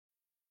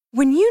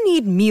When you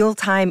need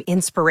mealtime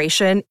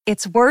inspiration,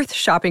 it's worth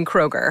shopping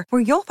Kroger,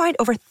 where you'll find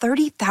over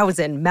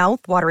 30,000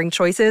 mouth-watering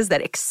choices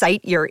that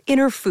excite your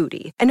inner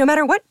foodie. And no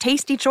matter what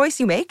tasty choice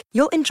you make,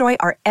 you'll enjoy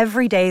our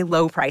everyday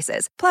low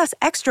prices, plus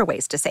extra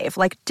ways to save,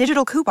 like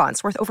digital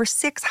coupons worth over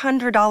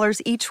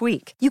 $600 each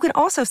week. You can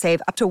also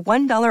save up to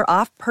 $1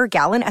 off per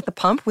gallon at the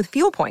pump with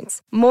fuel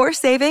points. More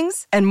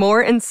savings and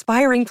more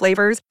inspiring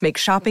flavors make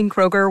shopping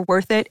Kroger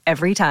worth it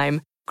every time.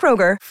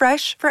 Kroger,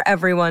 fresh for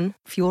everyone.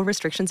 Fuel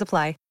restrictions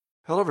apply.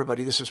 Hello,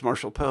 everybody. This is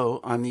Marshall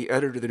Poe. I'm the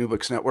editor of the New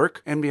Books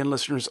Network. NBN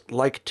listeners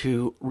like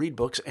to read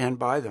books and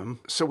buy them.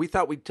 So we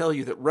thought we'd tell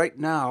you that right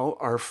now,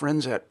 our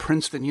friends at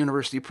Princeton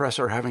University Press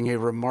are having a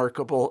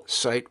remarkable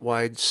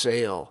site-wide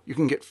sale. You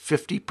can get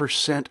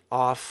 50%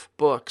 off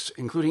books,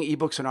 including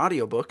ebooks and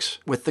audiobooks,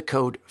 with the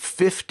code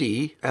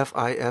 50,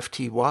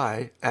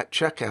 F-I-F-T-Y, at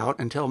checkout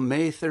until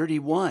May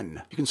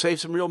 31. You can save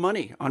some real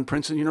money on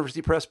Princeton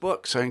University Press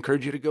books. I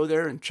encourage you to go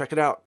there and check it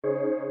out.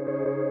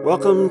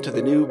 Welcome to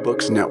the New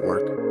Books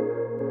Network.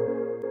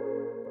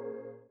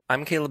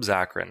 I'm Caleb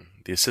Zakarin,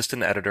 the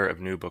assistant editor of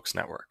New Books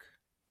Network.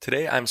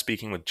 Today I'm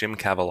speaking with Jim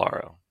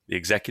Cavallaro, the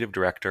executive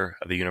director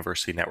of the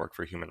University Network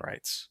for Human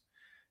Rights.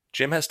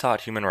 Jim has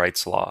taught human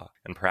rights law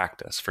and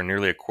practice for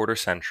nearly a quarter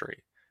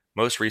century,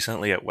 most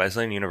recently at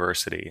Wesleyan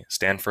University,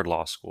 Stanford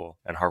Law School,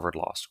 and Harvard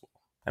Law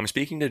School. I'm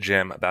speaking to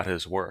Jim about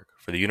his work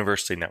for the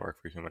University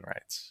Network for Human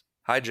Rights.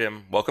 Hi,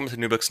 Jim. Welcome to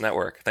New Books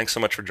Network. Thanks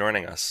so much for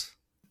joining us.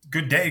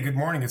 Good day. Good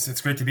morning.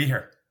 It's great to be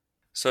here.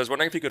 So I was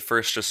wondering if you could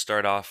first just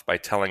start off by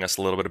telling us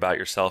a little bit about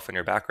yourself and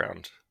your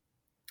background.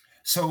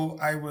 So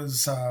I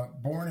was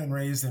born and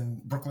raised in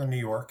Brooklyn, New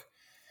York,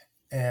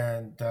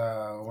 and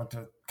went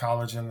to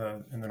college in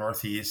the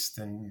Northeast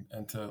and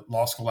to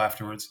law school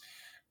afterwards.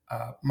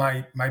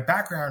 My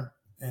background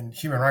in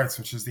human rights,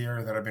 which is the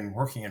area that I've been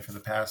working in for the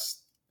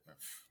past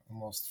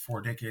almost 4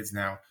 decades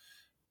now,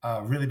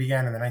 really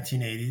began in the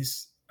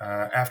 1980s.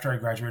 After I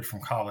graduated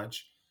from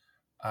college,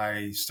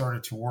 I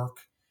started to work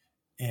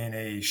in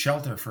a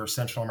shelter for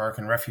Central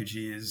American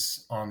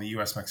refugees on the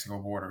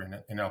U.S.-Mexico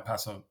border in El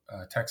Paso,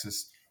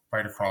 Texas,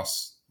 right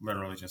across,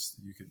 literally just,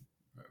 you could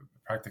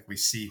practically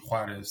see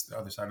Juarez, the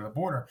other side of the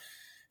border.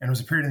 And it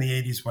was a period in the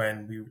 80s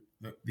when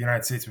the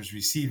United States was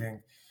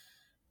receiving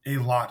a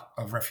lot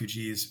of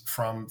refugees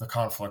from the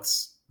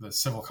conflicts, the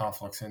civil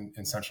conflicts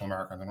in Central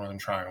America, in the Northern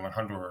Triangle, in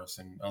Honduras,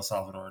 in El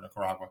Salvador,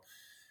 Nicaragua.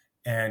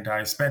 And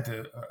I spent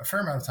a fair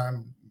amount of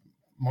time,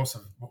 most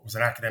of what was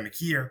an academic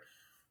year,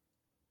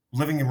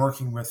 living and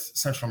working with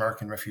Central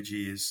American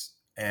refugees.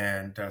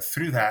 And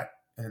through that,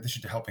 in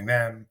addition to helping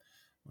them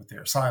with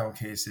their asylum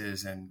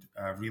cases and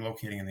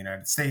relocating in the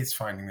United States,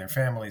 finding their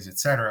families,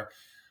 etc.,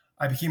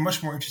 I became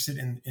much more interested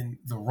in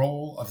the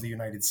role of the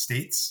United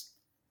States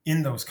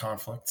in those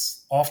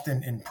conflicts,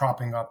 often in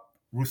propping up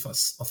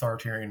ruthless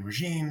authoritarian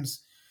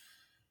regimes,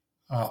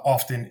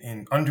 often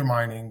in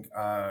undermining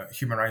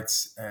human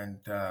rights and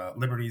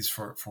liberties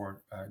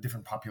for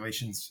different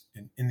populations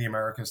in the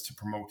Americas to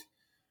promote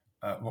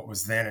what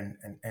was then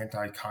an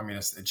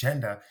anti-communist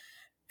agenda.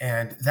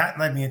 And that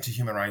led me into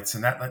human rights,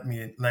 and that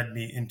led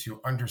me into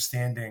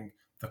understanding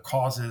the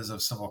causes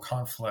of civil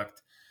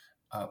conflict,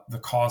 the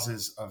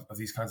causes of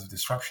these kinds of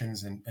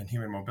disruptions and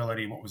human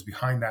mobility, what was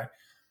behind that.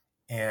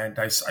 And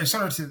I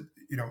started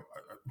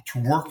to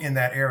work in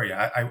that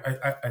area.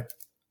 I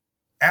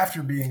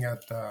after being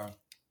at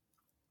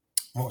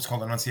what was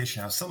called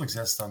Annunciation House, still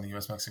exists on the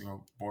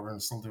U.S.-Mexico border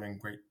and still doing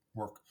great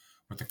work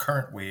with the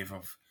current wave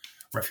of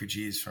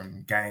refugees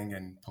from gang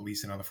and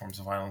police and other forms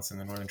of violence in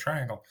the Northern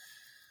Triangle.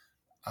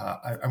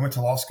 I went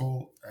to law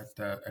school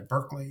at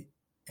Berkeley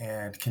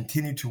and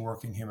continued to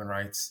work in human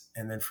rights.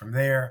 And then from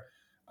there,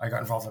 I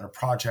got involved in a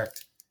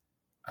project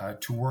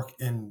to work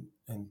in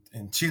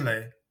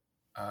Chile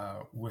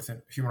with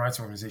a human rights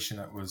organization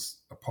that was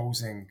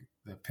opposing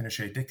the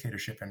Pinochet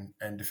dictatorship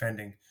and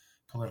defending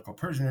political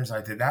prisoners.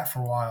 I did that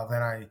for a while.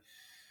 Then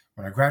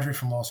when I graduated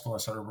from law school, I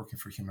started working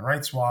for Human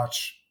Rights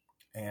Watch,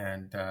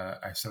 and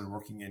I started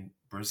working in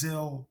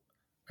Brazil.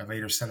 I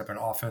later set up an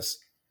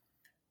office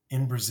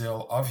in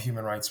Brazil of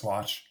Human Rights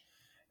Watch.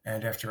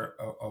 And after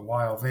a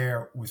while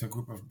there, with a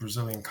group of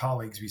Brazilian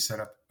colleagues, we set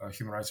up a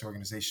human rights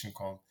organization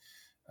called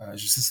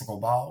Justiça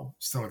Global.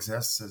 Still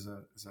exists as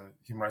a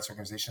human rights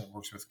organization that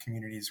works with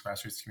communities,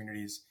 grassroots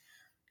communities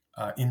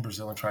in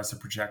Brazil, and tries to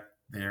project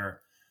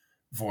their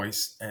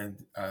voice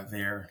and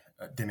their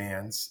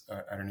demands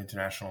at an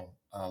international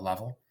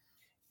level.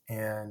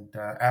 And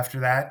after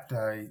that,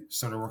 I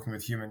started working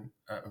with Human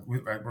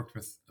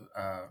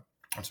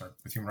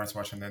Rights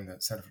Watch, and then the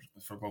Center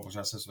for Global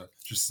Justice,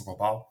 Justiça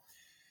Global.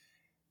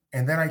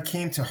 And then I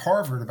came to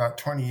Harvard about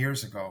 20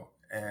 years ago,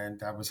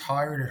 and I was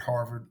hired at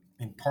Harvard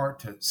in part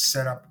to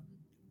set up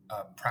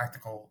a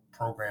practical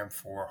program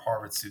for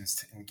Harvard students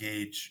to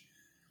engage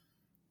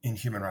in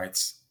human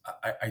rights.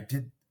 I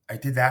did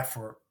that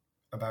for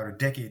about a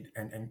decade,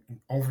 and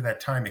over that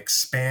time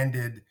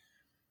expanded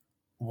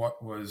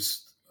what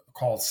was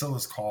still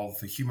is called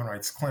the Human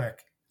Rights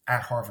Clinic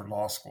at Harvard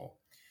Law School.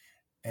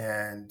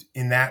 And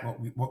in that,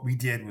 what we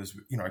did was,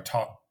 I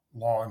taught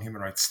law and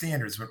human rights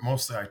standards, but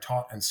mostly I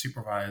taught and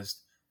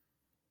supervised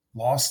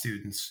law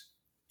students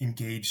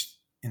engaged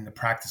in the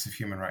practice of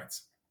human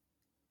rights.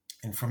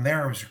 And from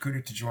there, I was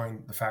recruited to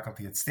join the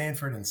faculty at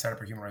Stanford and set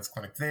up a human rights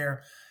clinic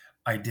there.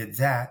 I did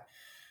that,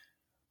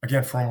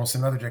 again, for almost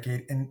another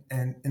decade. And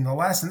in the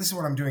last, and this is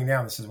what I'm doing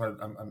now, this is what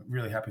I'm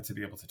really happy to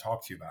be able to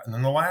talk to you about. And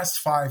in the last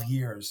 5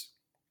 years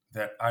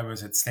that I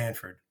was at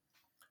Stanford,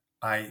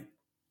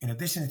 in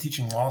addition to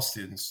teaching law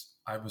students,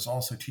 I was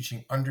also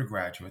teaching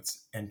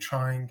undergraduates and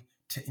trying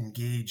to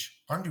engage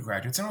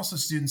undergraduates and also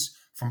students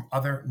from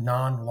other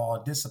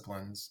non-law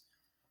disciplines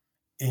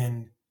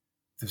in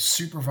the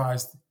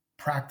supervised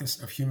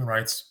practice of human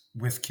rights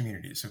with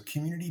communities. So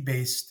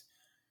community-based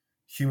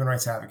human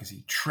rights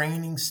advocacy,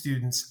 training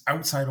students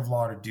outside of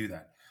law to do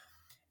that.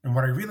 And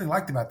what I really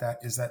liked about that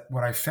is that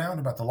what I found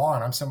about the law,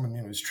 and I'm someone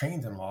who's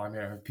trained in law, I mean,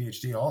 I have a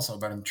PhD also,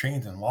 but I'm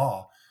trained in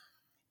law,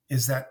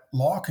 is that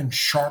law can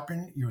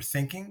sharpen your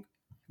thinking,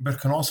 but it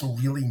can also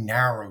really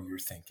narrow your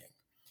thinking,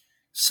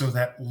 so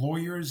that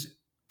lawyers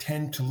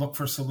tend to look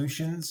for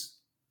solutions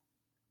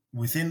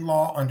within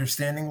law,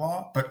 understanding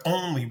law, but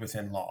only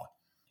within law.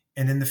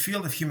 And in the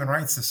field of human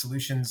rights, the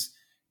solutions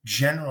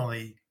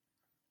generally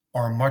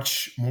are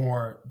much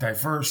more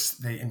diverse.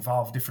 They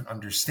involve different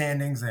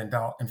understandings. They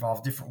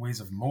involve different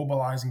ways of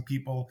mobilizing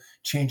people,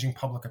 changing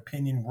public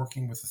opinion,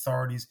 working with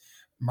authorities,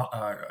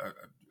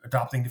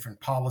 adopting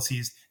different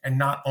policies, and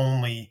not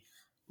only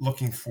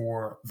looking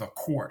for the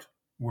court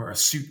where a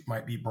suit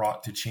might be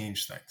brought to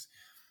change things.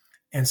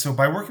 And so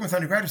by working with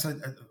undergraduates,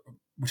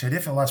 which I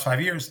did for the last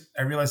 5 years,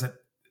 I realized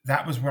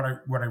that was what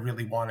I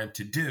really wanted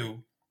to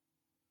do.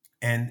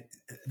 And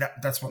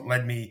that's what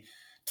led me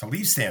to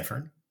leave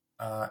Stanford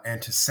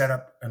and to set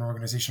up an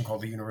organization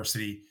called the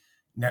University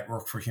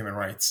Network for Human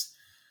Rights,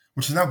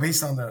 which is now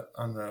based on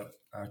the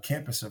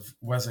campus of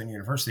Wesleyan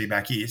University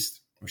back east,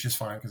 which is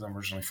fine because I'm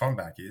originally from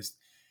back east.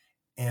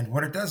 And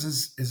what it does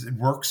is it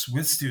works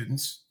with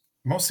students,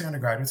 mostly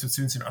undergraduates, with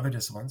students in other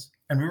disciplines.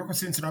 And we work with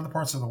students in other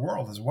parts of the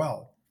world as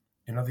well,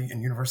 in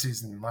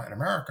universities in Latin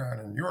America and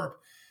in Europe,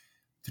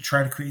 to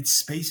try to create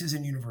spaces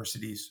in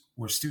universities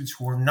where students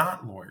who are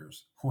not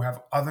lawyers, who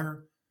have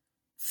other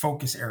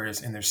focus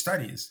areas in their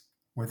studies,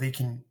 where they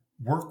can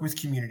work with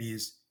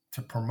communities to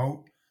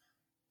promote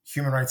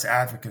human rights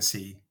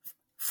advocacy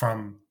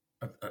from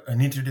an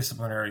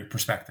interdisciplinary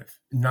perspective,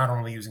 not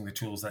only using the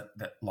tools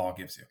that law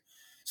gives you.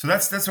 So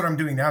that's what I'm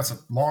doing now. It's a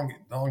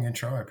long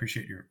intro. I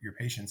appreciate your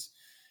patience.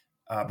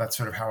 That's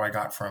sort of how I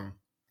got from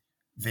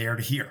there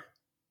to here.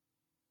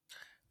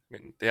 I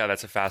mean, yeah,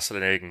 that's a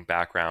fascinating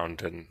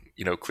background. And,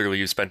 clearly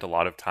you spent a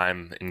lot of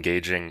time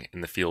engaging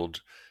in the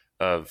field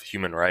of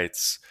human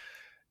rights.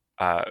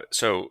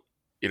 So,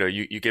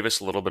 you gave us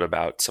a little bit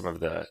about some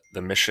of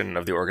the mission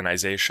of the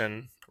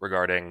organization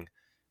regarding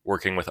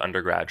working with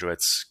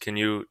undergraduates. Can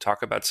you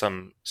talk about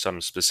some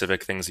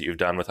specific things that you've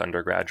done with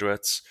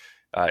undergraduates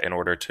in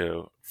order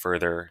to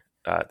further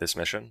this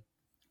mission?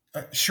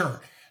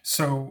 Sure.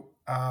 So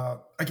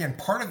again,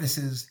 part of this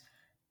is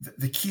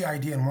the key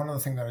idea, and one other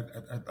thing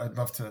that I'd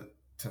love to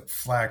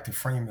flag to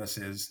frame this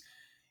is,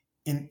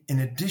 in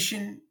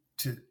addition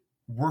to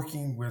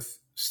working with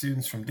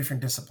students from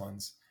different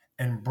disciplines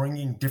and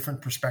bringing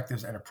different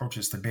perspectives and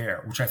approaches to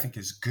bear, which I think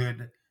is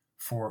good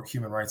for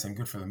human rights and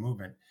good for the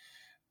movement,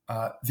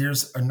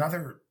 there's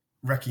another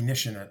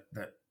recognition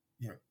that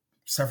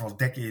several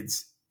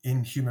decades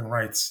in human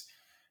rights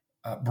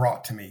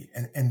brought to me,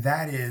 and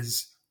that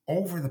is,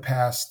 over the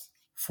past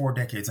 4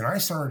 decades, and I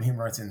started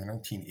human rights in the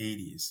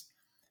 1980s,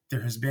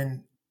 there has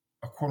been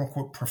a quote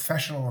unquote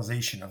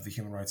professionalization of the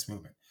human rights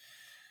movement,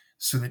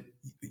 so that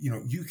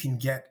you can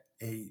get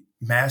a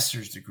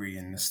master's degree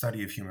in the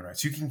study of human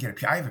rights. You can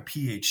get I have a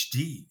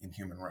PhD in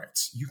human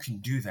rights. You can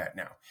do that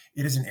now.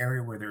 It is an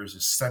area where there is a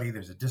study,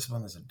 there's a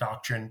discipline, there's a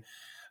doctrine,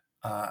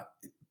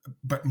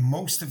 but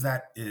most of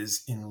that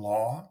is in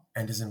law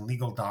and is in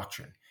legal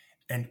doctrine.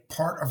 And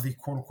part of the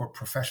quote unquote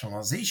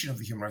professionalization of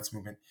the human rights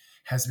movement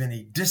has been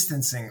a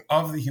distancing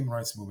of the human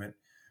rights movement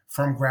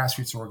from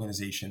grassroots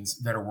organizations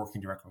that are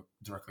working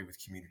directly with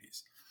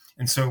communities.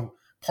 And so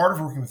part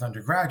of working with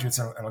undergraduates,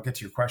 and I'll get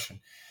to your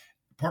question,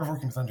 part of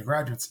working with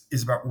undergraduates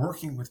is about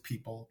working with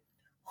people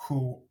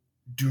who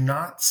do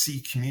not see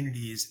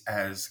communities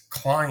as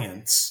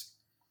clients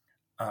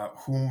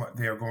whom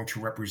they are going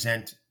to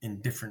represent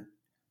in different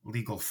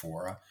legal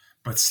fora,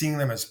 but seeing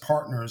them as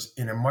partners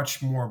in a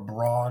much more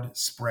broad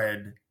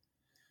spread,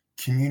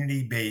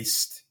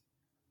 community-based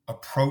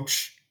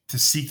approach to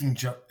seeking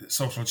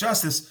social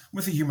justice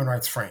with a human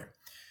rights frame.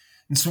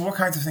 And so what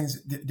kinds of things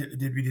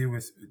did we do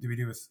with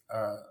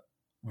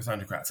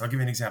undergrads? I'll give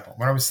you an example.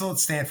 When I was still at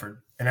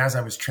Stanford, and as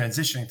I was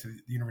transitioning to the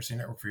University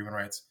Network for Human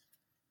Rights,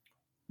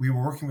 we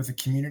were working with a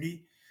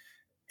community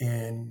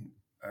in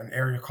an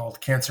area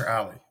called Cancer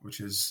Alley, which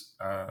is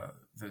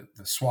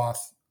the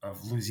swath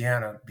of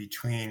Louisiana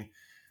between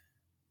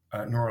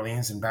New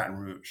Orleans and Baton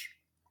Rouge.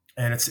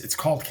 And it's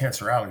called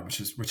Cancer Alley, which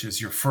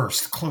is your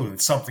first clue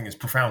that something is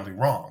profoundly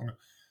wrong,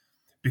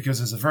 because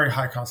there's a very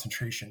high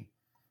concentration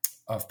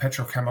of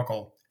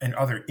petrochemical and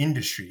other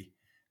industry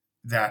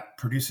that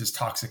produces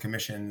toxic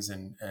emissions,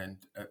 and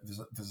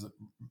there's a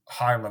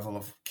high level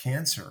of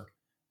cancer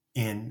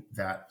in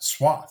that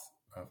swath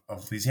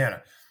of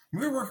Louisiana. We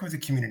were working with a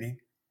community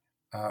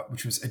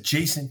which was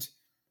adjacent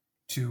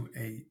to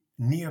a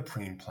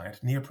neoprene plant.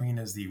 Neoprene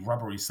is the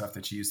rubbery stuff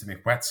that you use to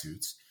make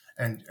wetsuits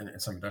and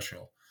some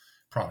industrial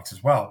products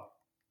as well.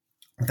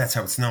 That's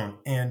how it's known.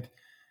 And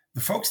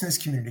the folks in this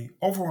community,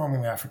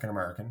 overwhelmingly African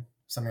American,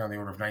 something on the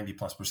order of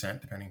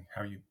 90+%, depending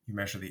how you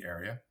measure the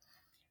area,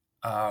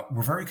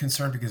 were very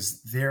concerned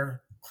because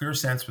their clear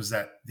sense was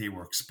that they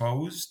were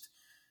exposed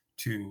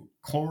to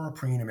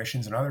chloroprene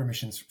emissions and other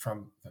emissions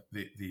from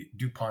the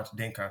DuPont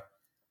Dinka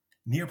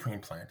neoprene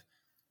plant.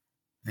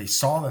 They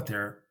saw that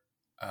their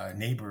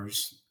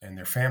neighbors and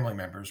their family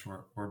members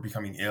were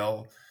becoming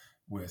ill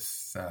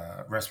with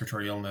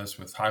respiratory illness,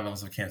 with high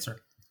levels of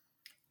cancer.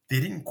 They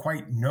didn't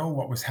quite know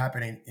what was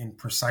happening in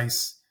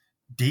precise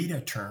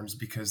data terms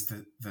because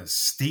the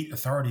state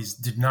authorities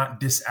did not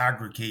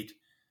disaggregate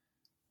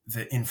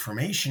the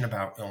information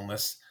about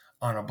illness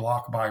on a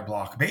block by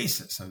block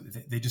basis. So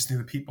they just knew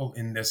the people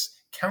in this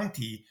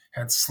county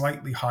had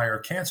slightly higher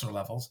cancer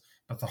levels,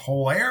 but the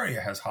whole area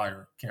has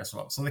higher cancer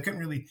levels. So they didn't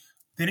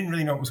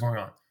really know what was going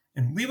on.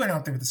 And we went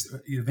out there with this,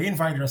 they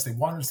invited us, they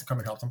wanted us to come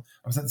and help them.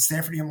 I was at the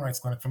Stanford Human Rights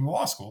Clinic from the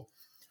law school.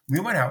 We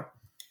went out,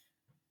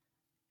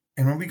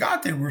 and when we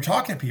got there, we were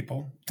talking to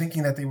people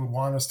thinking that they would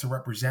want us to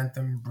represent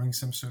them, bring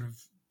some sort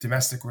of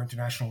domestic or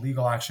international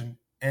legal action.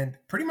 And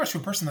pretty much to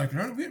a person like,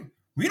 no,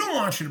 we don't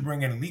want you to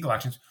bring any legal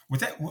actions. We've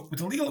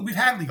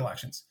had legal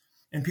actions,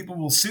 and people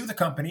will sue the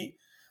company,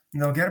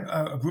 and they'll get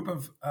a group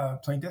of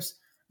plaintiffs.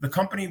 The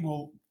company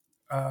will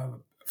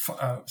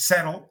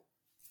settle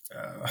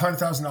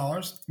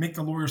 $100,000, make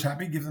the lawyers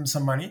happy, give them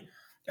some money.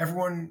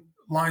 Everyone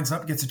lines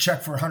up, gets a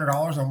check for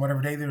 $100 on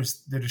whatever day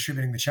they're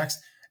distributing the checks,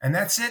 and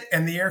that's it.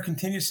 And the air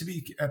continues to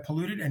be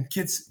polluted, and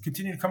kids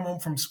continue to come home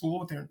from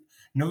school with their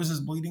noses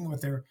bleeding,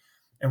 with their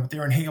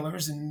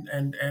inhalers,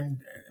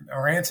 and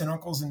our aunts and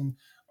uncles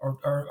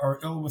are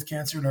ill with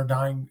cancer and are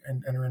dying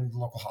and are in the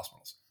local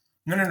hospitals.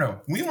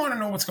 No. We want to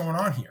know what's going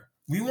on here.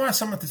 We want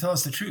someone to tell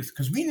us the truth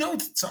because we know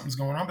that something's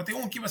going on, but they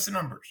won't give us the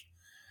numbers.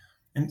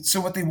 And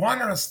so what they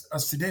wanted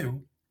us to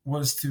do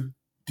was to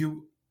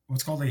do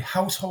what's called a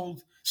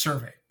household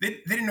survey.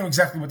 They didn't know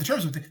exactly what the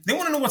terms were. They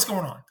want to know what's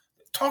going on.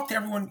 Talk to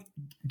everyone,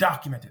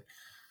 document it.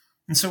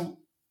 And so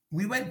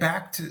we went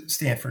back to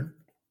Stanford.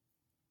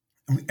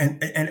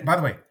 And by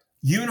the way,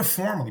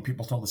 uniformly,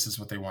 people told us this is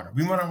what they wanted.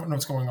 We want to know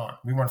what's going on.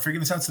 We want to figure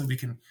this out so that we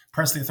can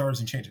press the authorities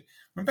and change it.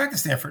 Went back to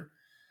Stanford,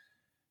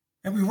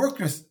 and we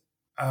worked with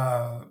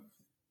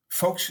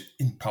folks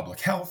in public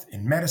health,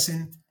 in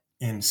medicine,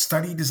 in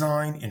study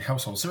design, in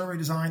household survey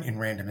design, in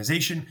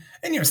randomization.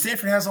 And,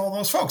 Stanford has all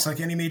those folks like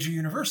any major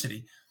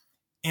university.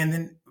 And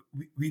then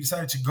we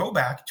decided to go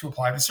back to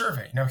apply the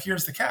survey. Now,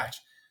 here's the catch.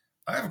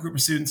 I have a group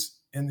of students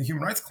in the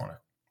Human Rights Clinic.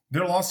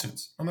 They're law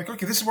students. I'm like,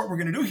 okay, this is what we're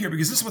going to do here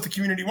because this is what the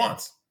community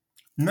wants.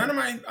 None of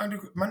my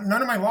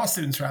law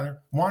students,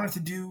 wanted to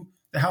do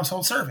the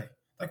household survey.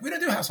 Like, we don't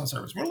do household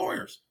surveys. We're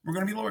lawyers. We're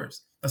going to be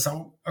lawyers. That's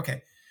how,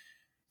 okay.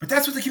 But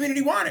that's what the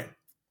community wanted.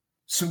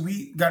 So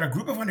we got a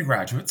group of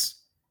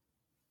undergraduates,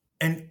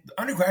 and the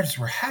undergraduates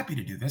were happy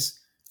to do this.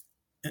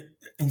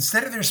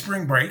 Instead of their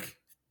spring break,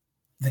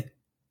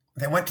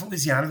 they went to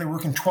Louisiana. They're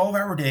working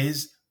 12-hour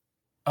days,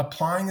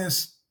 applying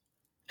this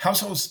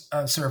household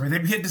survey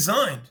that we had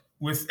designed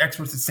with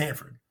experts at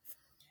Stanford.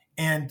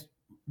 And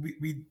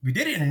we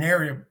did it in an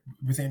area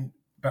within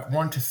about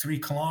 1 to 3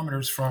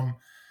 kilometers from,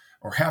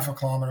 or half a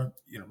kilometer,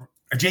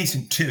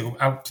 adjacent to,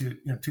 out to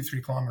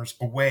 2-3 kilometers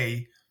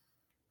away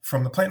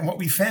from the plant. And what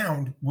we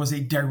found was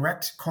a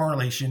direct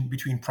correlation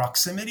between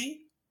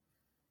proximity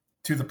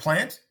to the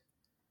plant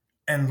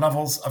and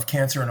levels of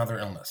cancer and other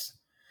illness.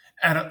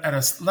 At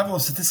a level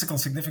of statistical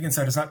significance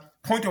that is not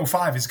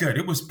 0.05 is good.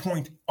 It was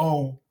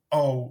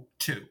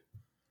 0.002,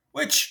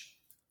 which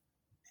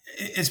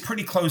is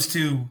pretty close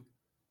to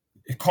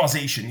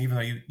causation, even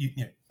though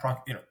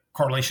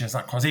correlation is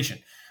not causation,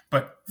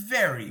 but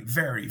very,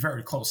 very,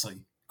 very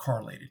closely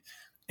correlated.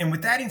 And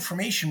with that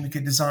information, we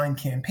could design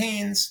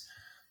campaigns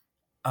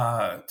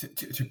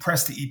to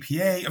press the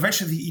EPA.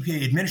 Eventually, the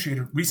EPA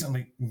administrator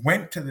recently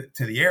went to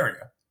the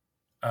area.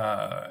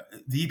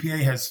 The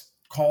EPA has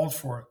called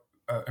for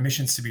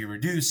emissions to be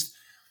reduced.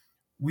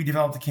 We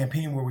developed a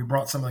campaign where we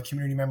brought some of the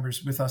community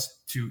members with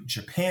us to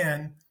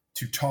Japan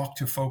to talk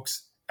to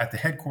folks at the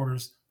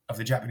headquarters of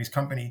the Japanese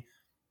company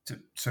to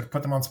sort of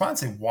put them on spot and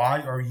say,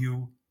 why are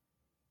you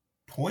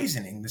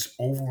poisoning this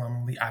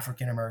overwhelmingly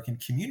African-American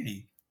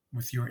community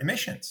with your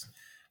emissions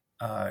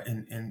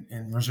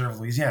in Reserve,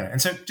 Louisiana?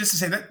 And so just to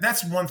say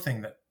that's one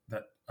thing that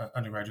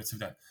undergraduates have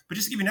done. But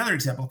just to give you another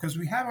example, because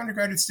we have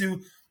undergraduates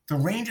do the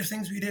range of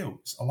things we do.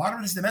 A lot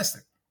of it is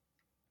domestic.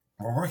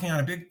 We're working on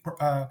a big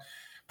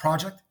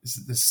project. This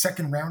is the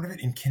second round of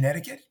it in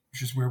Connecticut,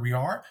 which is where we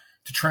are,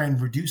 to try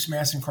and reduce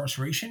mass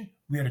incarceration.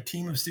 We had a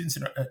team of students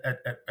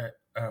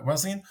at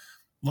Wesleyan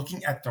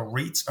looking at the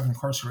rates of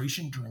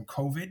incarceration during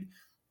COVID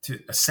to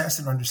assess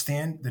and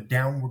understand the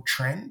downward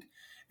trend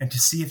and to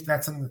see if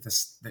that's something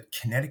that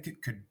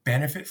Connecticut could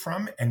benefit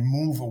from and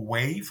move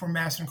away from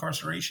mass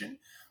incarceration,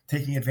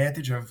 taking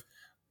advantage of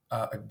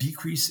a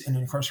decrease in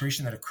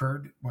incarceration that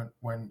occurred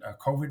when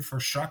COVID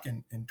first struck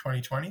in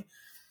 2020.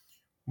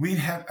 I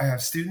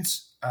have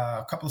students,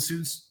 a couple of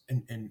students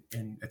in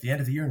at the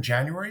end of the year in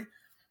January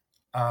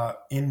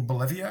in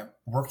Bolivia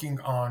working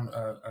on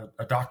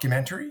a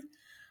documentary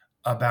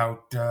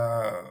about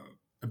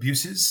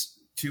abuses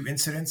to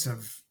incidents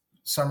of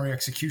summary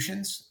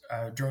executions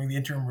during the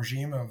interim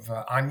regime of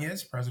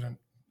President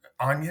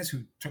Áñez,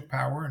 who took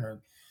power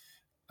in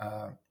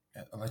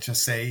let's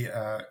just say,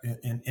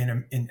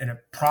 in a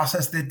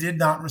process that did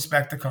not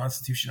respect the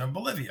Constitution of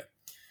Bolivia,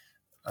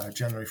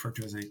 generally referred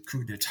to as a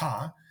coup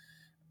d'etat,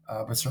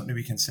 but certainly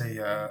we can say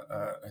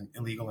an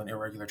illegal and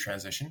irregular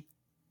transition.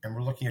 And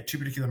we're looking at two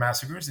particular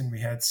massacres, and we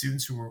had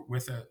students who were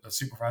with a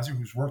supervisor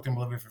who's worked in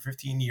Bolivia for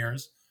 15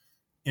 years,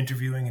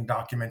 interviewing and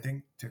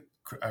documenting to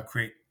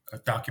create a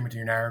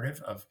documentary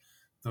narrative of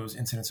those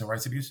incidents of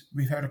rights abuse.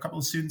 We've had a couple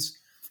of students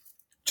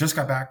just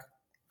got back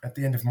at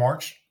the end of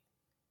March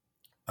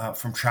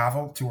from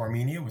travel to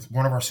Armenia. With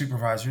one of our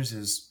supervisors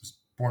was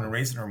born and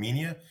raised in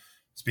Armenia,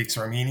 speaks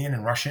Armenian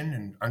and Russian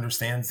and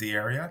understands the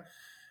area,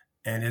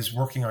 and is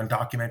working on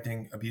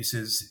documenting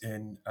abuses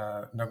in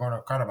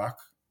Nagorno-Karabakh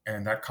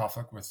and that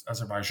conflict with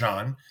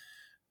Azerbaijan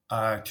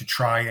to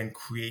try and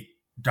create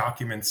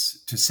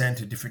documents to send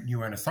to different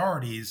UN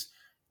authorities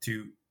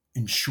to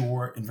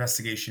ensure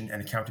investigation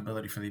and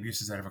accountability for the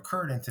abuses that have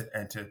occurred,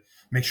 and to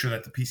make sure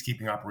that the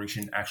peacekeeping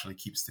operation actually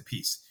keeps the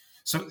peace.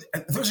 So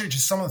those are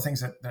just some of the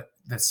things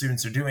that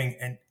students are doing.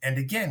 And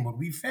again, what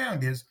we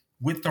found is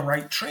with the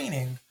right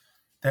training,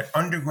 that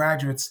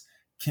undergraduates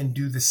can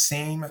do the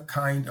same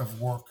kind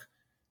of work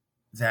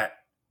that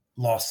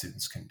law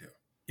students can do.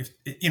 If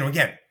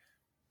again,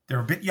 they're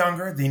a bit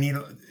younger, they need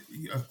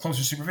a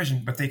closer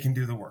supervision, but they can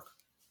do the work.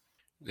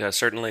 Yeah,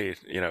 certainly,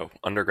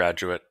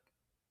 undergraduate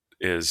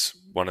is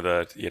one of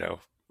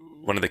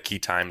the key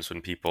times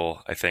when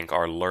people, I think,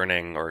 are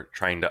learning or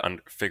trying to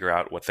figure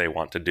out what they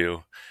want to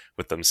do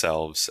with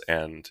themselves.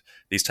 And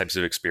these types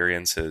of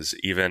experiences,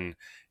 even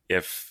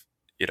if,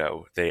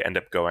 they end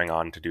up going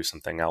on to do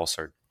something else,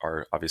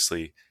 are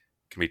obviously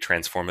can be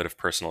transformative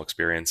personal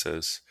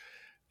experiences,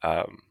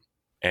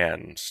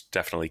 and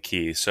definitely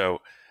key.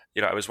 So,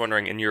 I was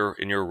wondering, in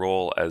your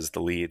role as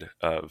the lead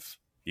of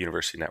the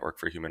University Network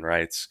for Human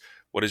Rights,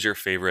 what is your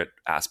favorite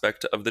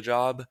aspect of the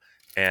job,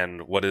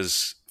 and what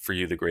is for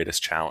you the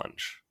greatest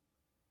challenge?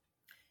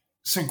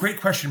 So, great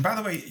question. By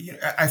the way,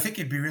 I think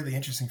it'd be really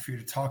interesting for you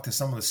to talk to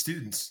some of the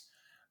students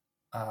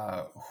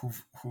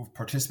who've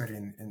participated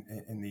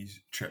in these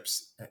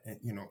trips.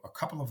 A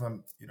couple of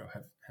them,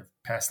 have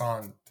passed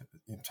on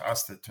to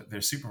us, to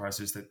their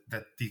supervisors,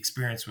 that the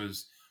experience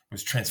was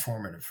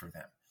transformative for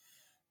them.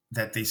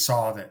 That they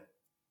saw that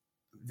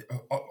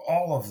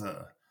all of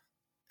the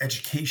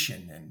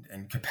education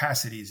and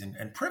capacities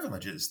and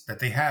privileges that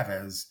they have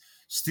as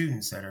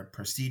students at a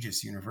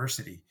prestigious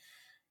university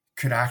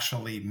could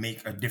actually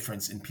make a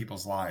difference in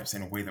people's lives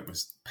in a way that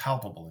was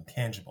palpable and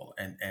tangible.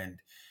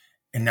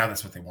 And now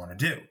that's what they want to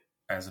do,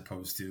 as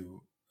opposed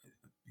to,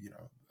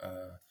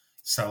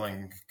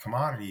 selling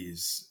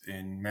commodities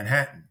in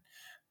Manhattan.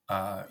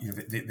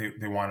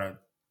 They want to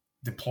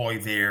deploy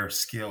their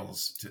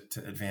skills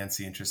to advance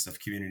the interests of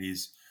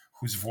communities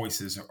whose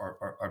voices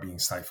are being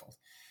stifled,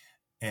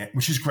 and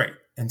which is great.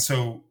 And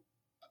so,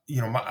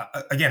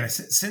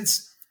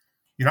 since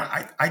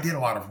I did a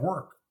lot of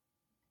work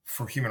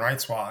for Human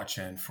Rights Watch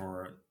and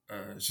for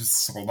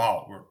Justice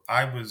Global, where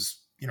I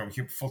was,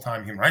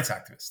 full-time human rights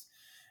activist,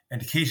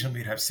 and occasionally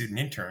we'd have student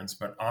interns.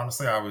 But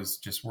honestly, I was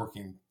just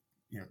working,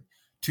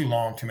 too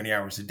many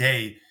hours a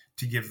day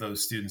to give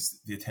those students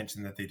the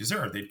attention that they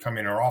deserve. They'd come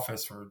in our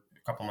office for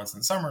a couple months in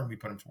the summer, and we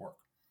put them to work,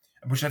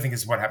 which I think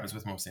is what happens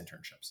with most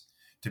internships,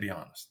 to be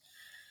honest.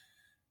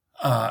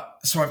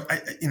 So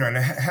I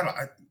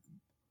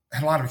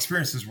had a lot of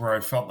experiences where I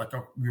felt like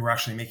we were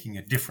actually making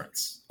a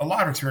difference. A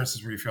lot of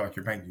experiences where you feel like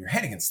you're banging your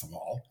head against the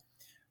wall,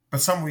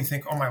 but some where you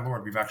think, oh my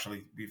Lord,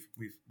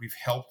 we've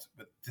helped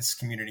this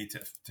community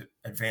to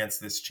advance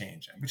this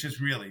change, which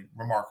is really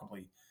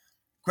remarkably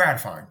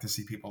gratifying to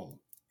see people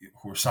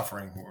who are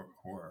suffering,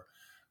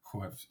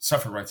 who have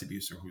suffered rights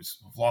abuse, or who've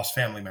lost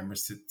family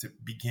members to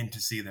begin to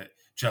see that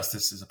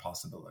justice is a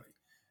possibility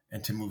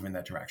and to move in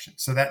that direction.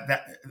 So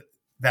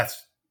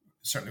that's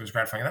certainly was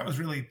gratifying. And that was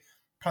really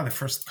probably the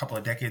first couple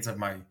of decades of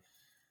my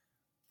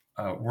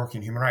work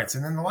in human rights.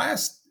 And then the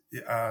last,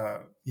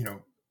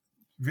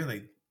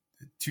 really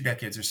 2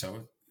 decades or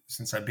so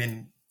since I've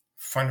been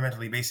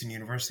fundamentally based in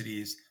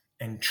universities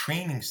and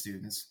training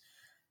students,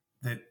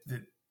 that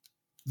the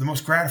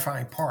most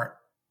gratifying part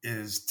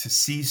is to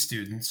see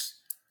students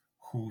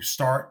who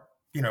start,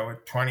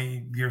 at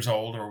 20 years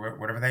old or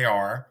whatever they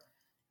are,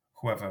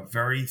 who have a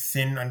very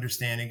thin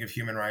understanding of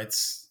human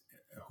rights,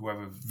 who have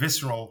a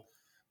visceral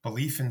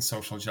belief in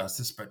social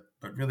justice, but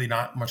really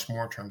not much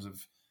more in terms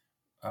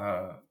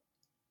of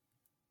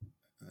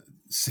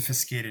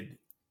sophisticated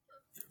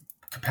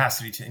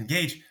capacity to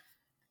engage,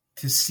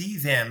 to see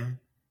them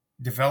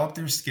develop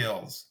their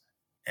skills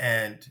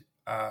and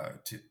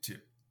to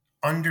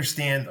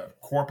understand the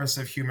corpus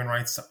of human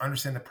rights, to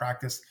understand the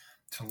practice,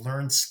 to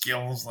learn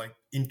skills like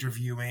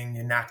interviewing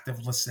and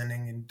active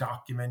listening and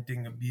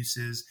documenting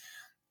abuses,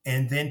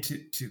 and then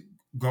to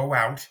go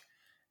out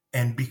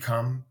and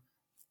become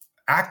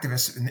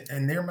activists.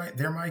 And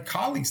they're my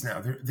colleagues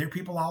now. They're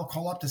people I'll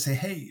call up to say,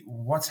 hey,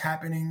 what's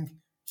happening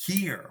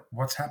here?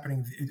 What's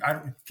happening?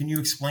 Can you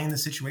explain the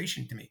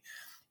situation to me?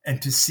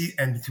 And to see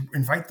and to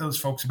invite those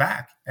folks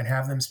back and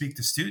have them speak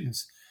to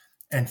students,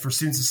 and for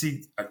students to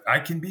see, I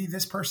can be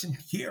this person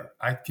here.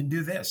 I can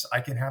do this.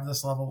 I can have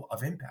this level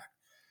of impact.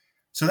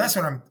 So that's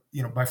what I'm,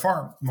 by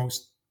far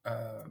most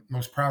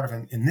proud of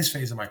in this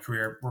phase of my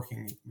career,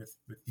 working with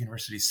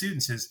university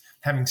students, is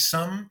having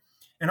some.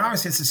 And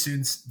obviously, it's the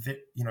students that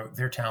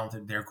they're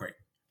talented, they're great.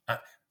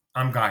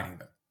 I'm guiding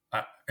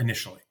them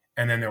initially,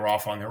 and then they're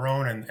off on their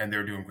own, and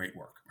they're doing great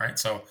work, right?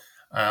 So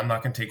I'm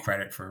not going to take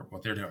credit for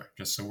what they're doing,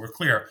 just so we're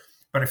clear.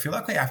 But I feel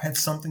like I've had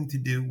something to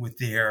do with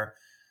their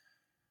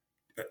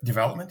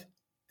development.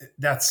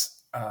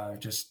 That's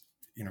just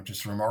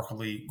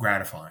remarkably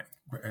gratifying,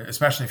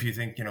 especially if you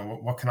think,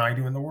 what can I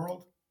do in the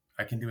world?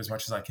 I can do as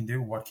much as I can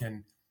do. What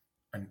can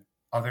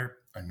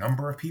a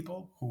number of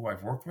people who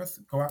I've worked with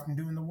go out and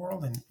do in the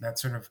world? And that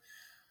sort of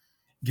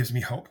gives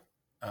me hope.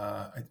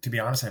 To be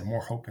honest, I have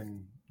more hope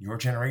in your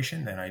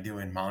generation than I do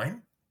in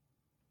mine.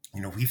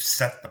 We've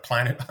set the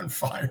planet on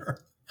fire,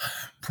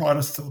 brought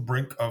us to the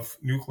brink of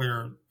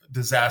nuclear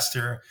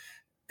disaster,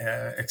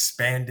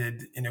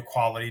 expanded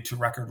inequality to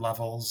record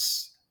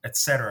levels,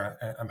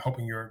 etc. I'm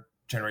hoping your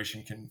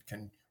generation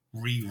can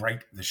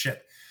rewrite the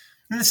ship.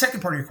 And the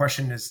second part of your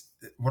question is,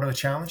 what are the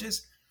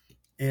challenges?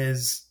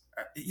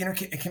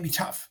 It can be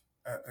tough.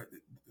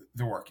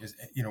 The work is,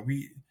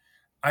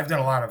 I've done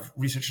a lot of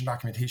research and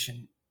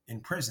documentation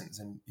in prisons,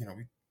 and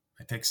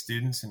I take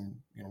students and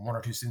one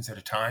or two students at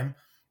a time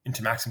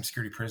into maximum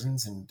security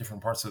prisons in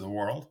different parts of the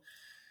world,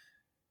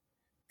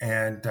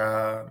 and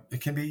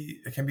it can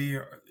be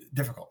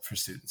difficult for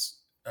students.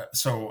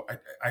 So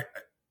I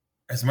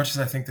as much as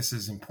I think this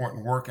is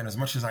important work, and as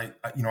much as I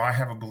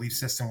have a belief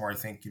system where I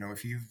think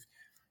if you've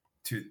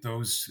to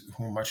those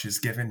whom much is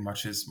given,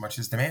 much is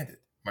demanded,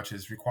 much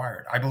is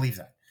required. I believe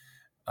that.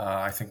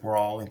 I think we're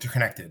all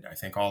interconnected. I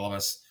think all of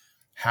us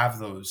have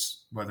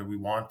those, whether we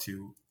want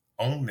to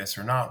own this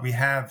or not. We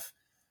have,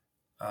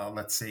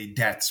 let's say,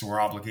 debts or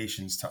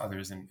obligations to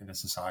others in a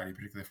society,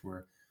 particularly if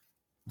we're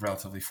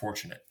relatively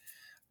fortunate.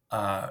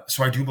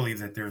 So I do believe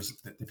that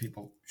that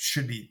people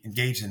should be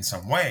engaged in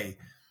some way,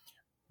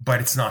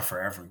 but it's not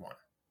for everyone.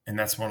 And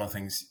that's one of the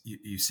things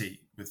you see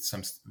with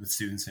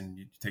students, and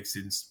you take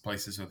students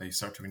places where they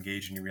start to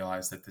engage, and you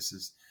realize that this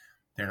is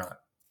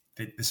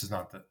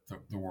not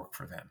the work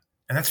for them,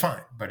 and that's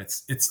fine. But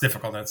it's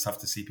difficult, and it's tough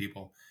to see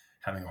people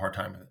having a hard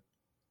time with it.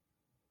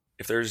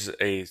 If there's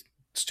a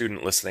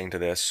student listening to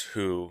this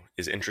who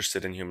is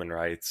interested in human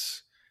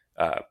rights,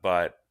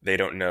 but they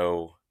don't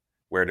know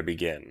where to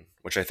begin,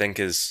 which I think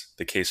is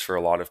the case for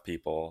a lot of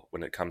people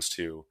when it comes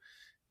to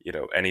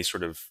any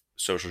sort of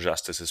social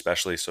justice,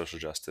 especially social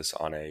justice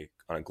on a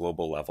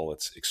global level,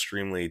 it's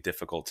extremely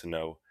difficult to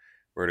know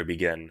where to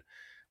begin.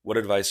 What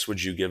advice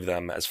would you give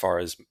them as far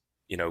as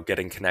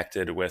getting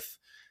connected with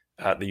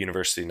the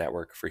University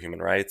Network for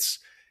Human Rights,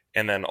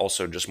 and then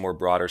also just more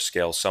broader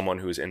scale, someone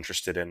who is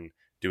interested in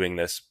doing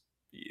this,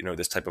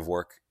 this type of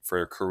work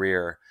for a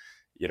career?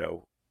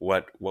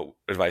 What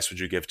advice would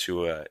you give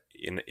to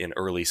an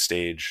early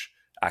stage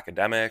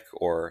academic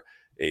or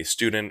a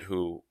student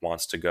who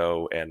wants to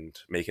go and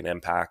make an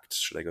impact?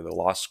 Should they go to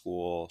law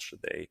school?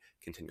 Should they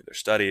continue their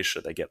studies?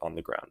 Should they get on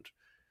the ground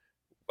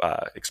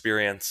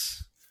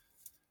experience?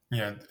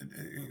 Yeah,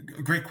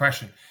 great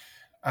question.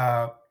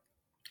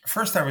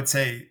 First, I would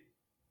say,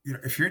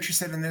 if you're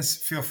interested in this,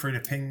 feel free to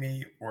ping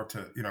me, or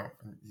to,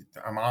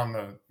 I'm on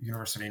the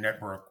University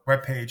Network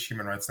webpage,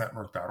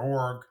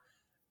 humanrightsnetwork.org.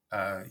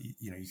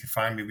 You can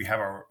find me. We have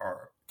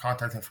our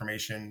contact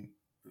information.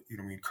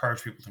 We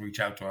encourage people to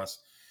reach out to us.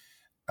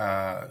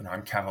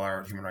 I'm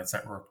Cavallaro at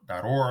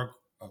humanrightsnetwork.org.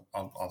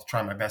 I'll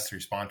try my best to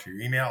respond to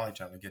your email. I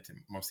generally get to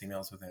most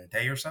emails within a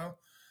day or so.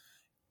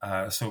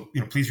 So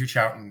please reach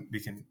out, and we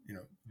can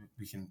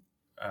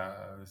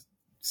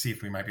see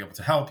if we might be able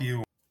to help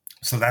you.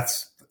 So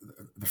that's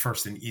the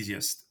first and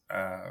easiest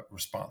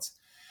response.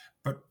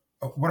 But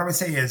what I would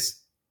say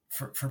is,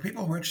 for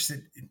people who are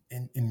interested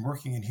in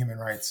working in human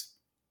rights,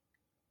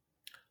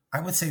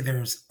 I would say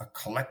there's a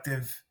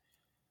collective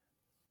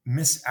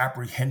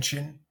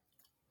misapprehension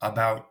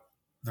about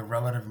the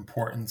relative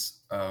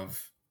importance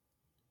of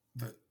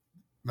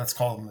let's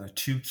call them the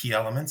two key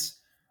elements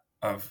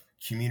of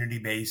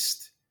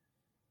community-based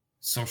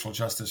social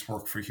justice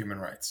work for human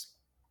rights.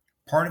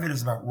 Part of it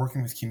is about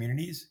working with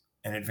communities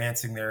and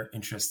advancing their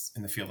interests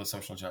in the field of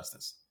social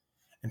justice.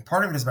 And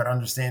part of it is about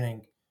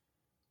understanding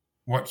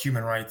what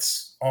human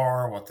rights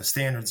are, what the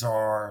standards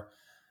are,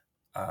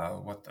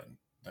 what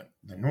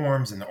the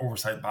norms and the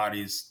oversight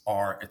bodies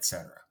are,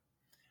 etc.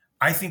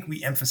 I think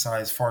we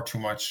emphasize far too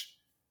much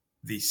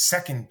the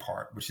second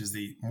part, which is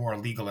the more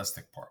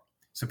legalistic part.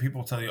 So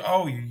people tell you,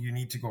 oh, you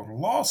need to go to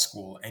law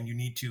school, and you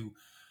need to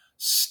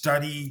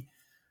study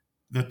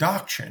the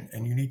doctrine,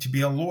 and you need to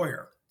be a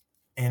lawyer.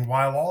 And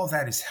while all of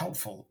that is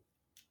helpful,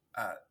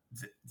 uh,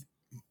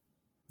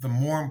 the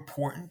more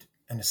important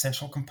and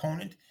essential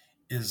component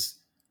is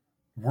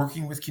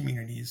working with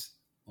communities,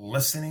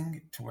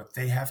 listening to what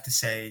they have to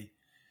say,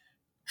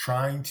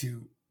 trying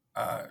to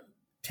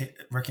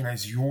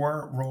recognize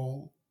your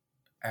role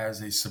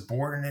as a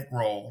subordinate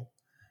role,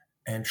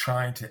 and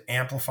trying to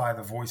amplify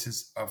the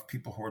voices of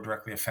people who are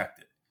directly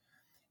affected.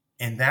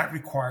 And that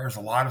requires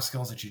a lot of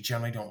skills that you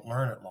generally don't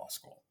learn at law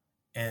school.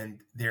 And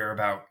they're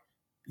about,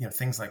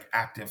 things like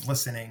active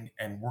listening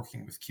and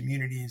working with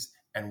communities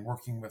and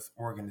working with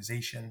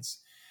organizations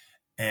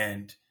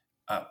and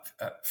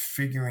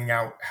figuring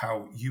out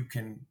how you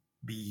can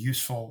be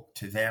useful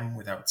to them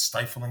without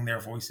stifling their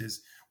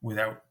voices,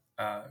 without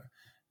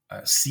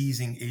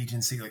seizing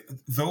agency. Like,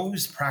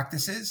 those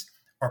practices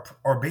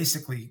are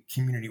basically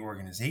community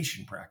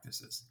organization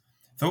practices.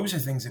 Those are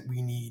things that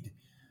we need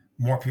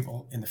more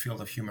people in the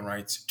field of human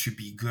rights to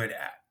be good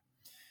at.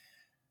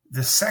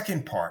 The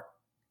second part,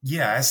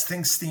 as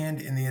things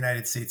stand in the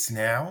United States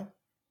now,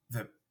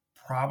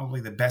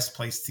 probably the best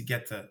place to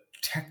get the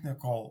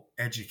technical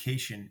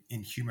education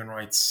in human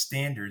rights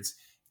standards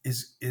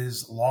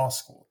is law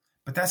school.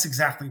 But that's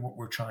exactly what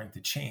we're trying to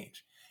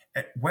change.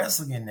 At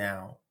Wesleyan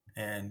now,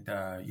 and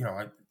I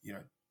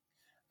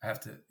have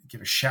to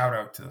give a shout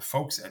out to the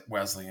folks at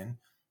Wesleyan,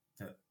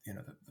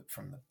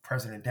 from the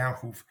president down,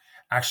 who've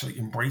actually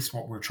embraced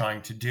what we're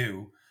trying to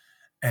do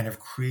and have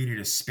created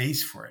a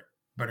space for it.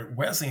 But at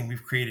Wesleyan,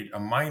 we've created a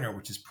minor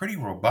which is pretty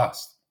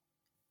robust,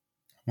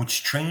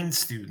 which trains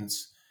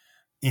students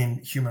in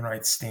human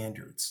rights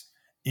standards,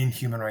 in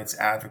human rights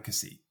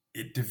advocacy.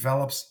 It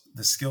develops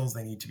the skills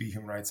they need to be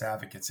human rights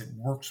advocates. It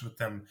works with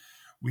them.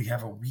 We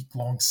have a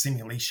week-long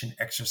simulation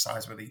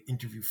exercise where they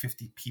interview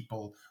 50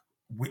 people,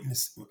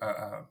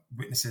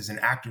 witnesses and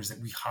actors that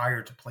we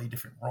hire to play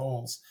different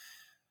roles.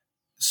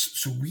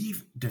 So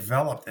we've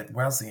developed at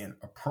Wesleyan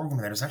a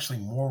program that is actually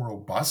more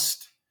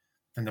robust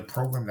than the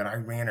program that I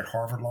ran at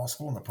Harvard Law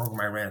School and the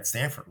program I ran at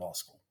Stanford Law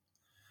School.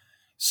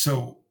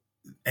 So,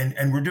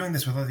 and we're doing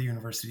this with other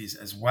universities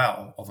as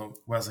well, although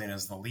Wesleyan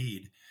is the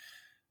lead.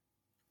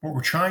 What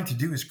we're trying to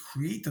do is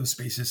create those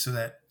spaces so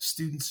that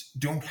students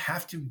don't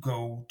have to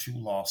go to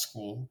law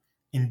school,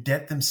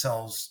 indebt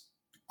themselves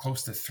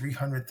close to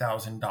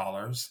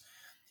 $300,000,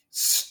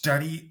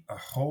 study a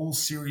whole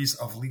series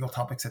of legal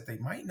topics that they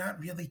might not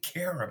really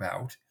care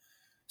about,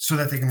 so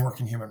that they can work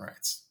in human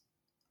rights.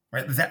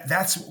 Right?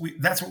 That's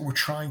what we're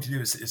trying to do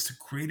is to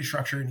create a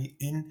structure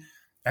in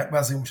at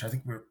Wesleyan, which I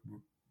think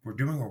we're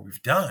doing or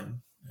we've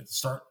done at the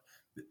start.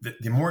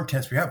 The more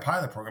intense, we have a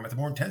pilot program, but the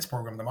more intense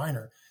program, the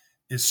minor,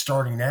 is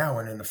starting now,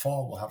 and in the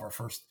fall we'll have our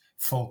first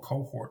full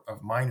cohort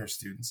of minor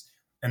students.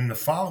 And in the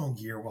following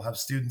year, we'll have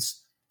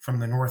students from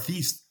the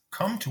Northeast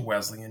come to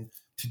Wesleyan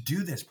to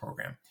do this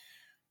program.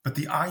 But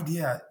the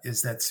idea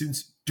is that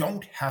students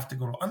don't have to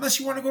go to, unless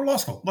you want to go to law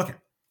school. Look,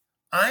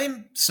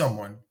 I'm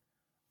someone,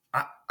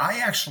 I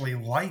actually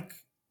like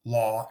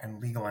law and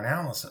legal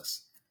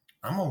analysis.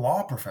 I'm a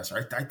law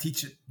professor. I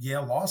teach at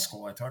Yale Law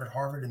School. I taught at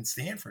Harvard and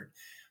Stanford.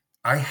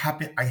 I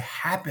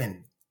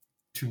happen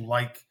to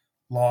like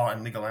law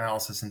and legal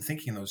analysis and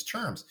thinking in those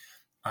terms.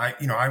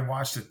 I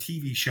watched a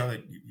TV show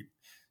that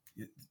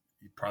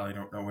you probably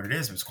don't know what it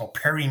is. It was called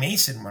Perry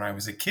Mason when I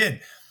was a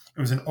kid. It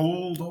was an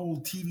old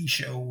TV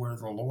show where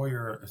the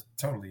lawyer is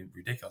totally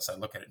ridiculous. I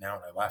look at it now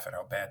and I laugh at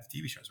how bad the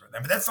TV shows were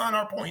then. But that's not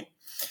our point.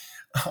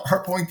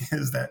 Our point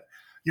is that,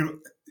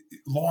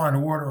 Law and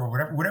Order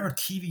or whatever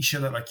TV show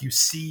that like you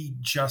see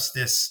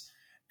justice,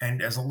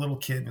 and as a little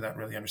kid without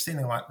really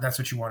understanding a lot, that's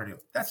what you want to do.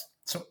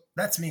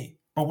 That's me.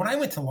 But when I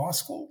went to law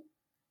school,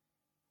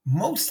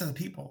 most of the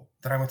people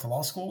that I went to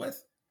law school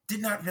with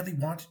did not really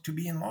want to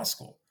be in law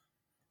school.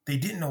 They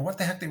didn't know what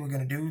the heck they were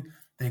going to do.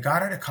 They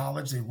got out of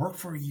college. They worked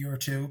for a year or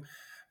two.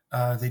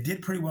 They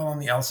did pretty well on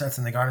the LSATs,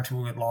 and they got into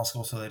a good law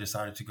school, so they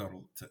decided to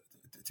go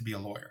to be a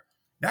lawyer.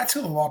 That's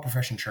who the law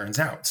profession churns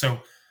out.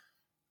 So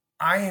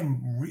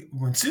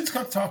when students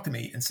come to talk to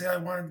me and say, I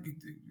want to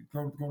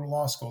go to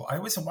law school, I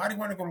always say, why do you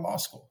want to go to law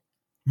school?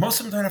 Most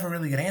of them don't have a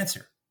really good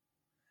answer.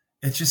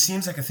 It just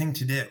seems like a thing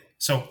to do.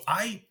 So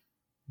I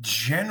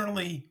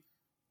generally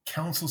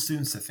counsel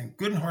students to think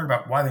good and hard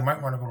about why they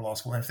might want to go to law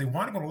school. And if they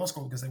want to go to law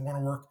school because they want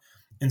to work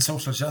in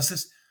social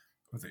justice,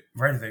 if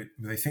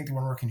they think they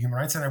want to work in human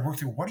rights, then I work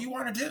through, what do you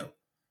want to do?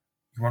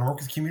 You want to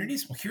work with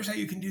communities? Well, here's how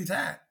you can do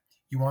that.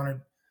 You want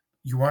to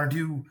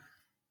do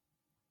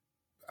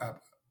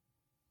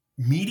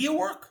media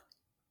work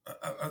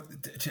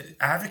to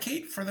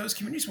advocate for those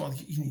communities? Well,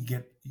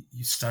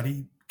 you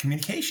study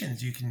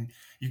communications. You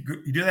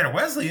do that at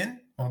Wesleyan,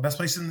 one of the best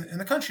places in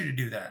the country to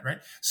do that, right?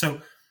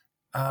 So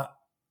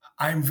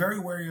I'm very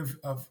wary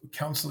of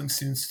counseling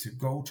students to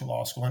go to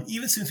law school, and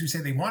even students who say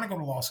they want to go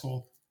to law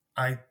school,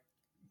 I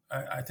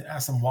to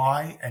ask them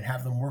why and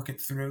have them work it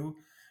through,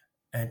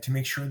 and to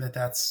make sure that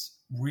that's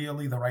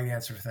really the right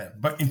answer for them.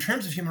 But in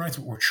terms of human rights,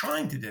 what we're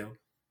trying to do,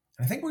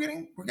 and I think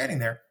we're getting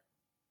there,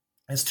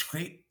 is to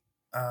create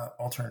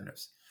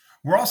alternatives.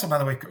 We're also, by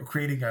the way,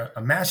 creating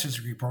a master's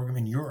degree program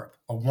in Europe,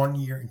 a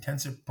 1-year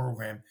intensive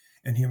program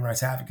in human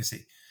rights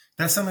advocacy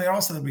that's something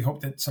also that we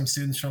hope that some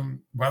students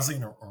from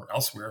Wesleyan or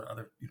elsewhere,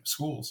 other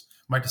schools,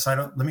 might decide,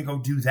 oh, let me go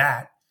do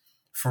that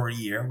for a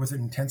year with an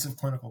intensive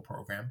clinical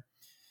program.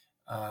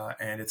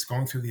 And it's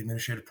going through the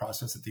administrative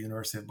process at the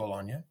University of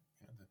Bologna. I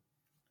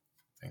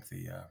think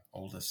the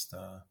oldest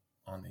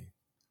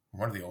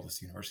one of the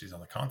oldest universities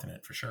on the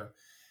continent for sure.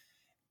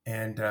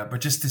 And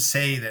but just to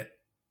say that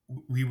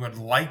we would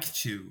like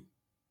to,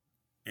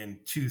 in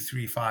 2,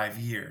 3, 5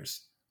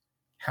 years,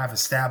 have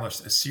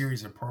established a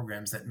series of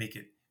programs that make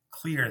it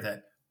clear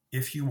that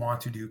if you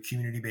want to do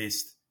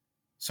community-based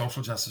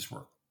social justice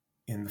work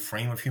in the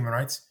frame of human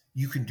rights,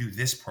 you can do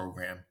this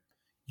program.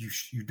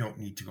 You don't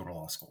need to go to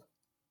law school.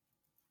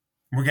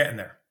 We're getting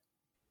there.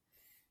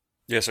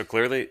 Yeah, so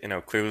clearly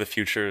the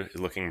future is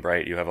looking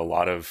bright. You have a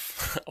lot of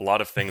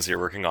things you're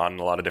working on in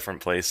a lot of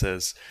different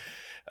places.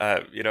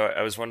 I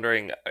was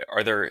wondering,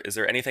 is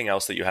there anything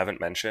else that you haven't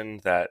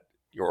mentioned that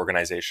your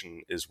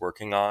organization is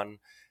working on?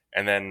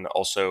 And then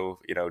also,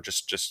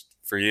 just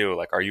for you,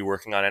 like, are you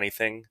working on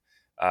anything?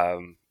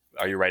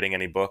 Are you writing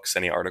any books,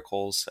 any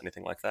articles,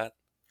 anything like that?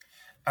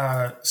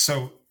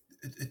 So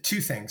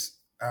 2 things.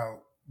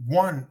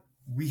 One,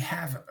 we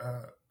have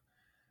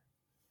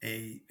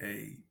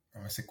I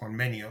want to say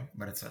convenio,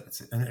 but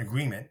it's an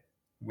agreement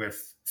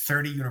with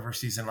 30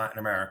 universities in Latin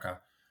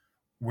America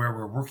where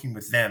we're working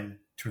with them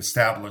to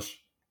establish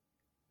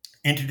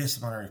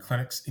interdisciplinary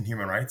clinics in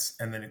human rights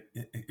and then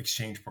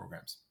exchange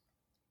programs.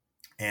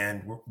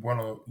 And one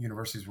of the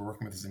universities we're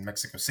working with is in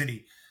Mexico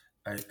City.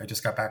 I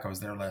just got back. I was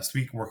there last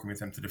week working with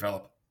them to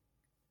develop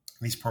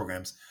these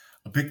programs.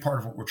 A big part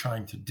of what we're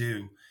trying to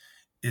do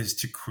is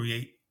to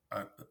create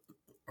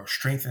or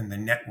strengthen the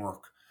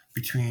network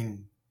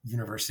between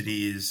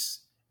universities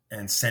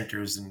and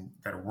centers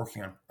that are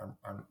working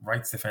on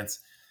rights defense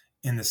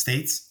in the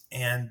States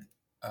and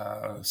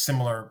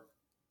similar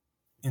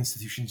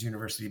institutions,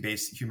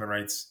 university-based human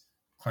rights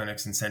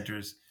clinics and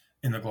centers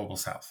in the global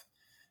South.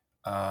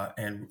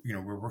 And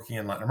we're working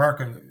in Latin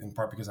America in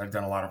part because I've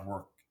done a lot of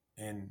work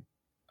in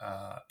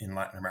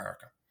Latin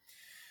America.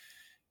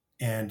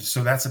 And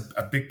so that's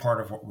a big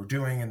part of what we're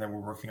doing. And then we're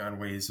working on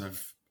ways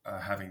of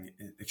having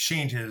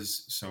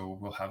exchanges. So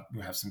we'll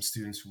have some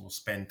students who will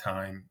spend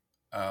time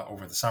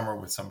over the summer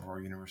with some of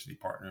our university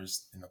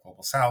partners in the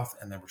global South.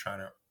 And then we're trying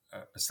to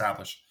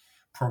establish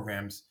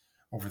programs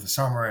over the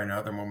summer and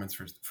other moments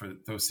for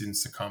those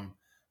students to come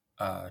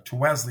to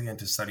Wesleyan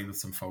to study with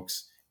some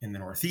folks in the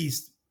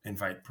Northeast,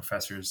 invite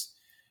professors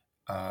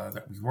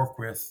that we work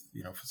with,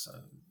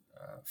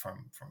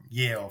 from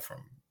Yale,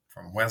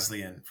 from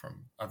Wesleyan,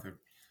 from other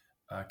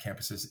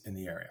campuses in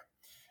the area.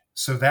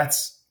 So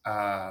that's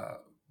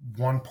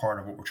one part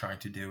of what we're trying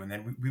to do. And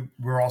then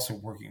we're also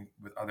working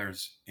with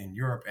others in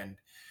Europe. And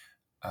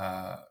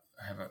I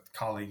have a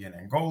colleague in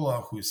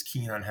Angola who's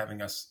keen on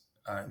having us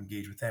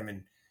engage with them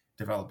in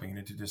developing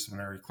an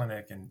interdisciplinary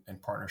clinic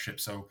and partnership.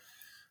 So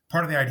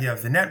part of the idea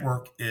of the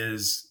network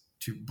is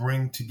to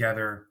bring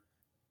together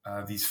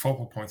these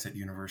focal points at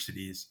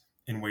universities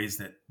in ways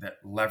that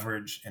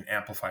leverage and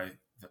amplify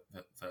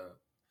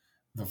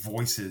the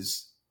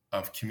voices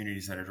of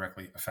communities that are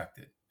directly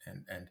affected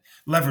and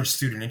leverage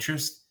student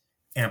interest,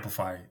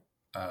 amplify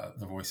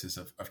the voices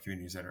of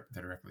communities that are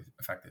directly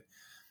affected.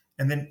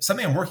 And then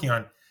something I'm working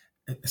on,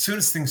 as soon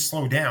as things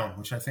slow down,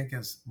 which I think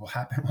will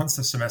happen once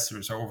the semester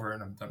is over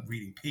and I'm done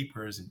reading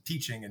papers and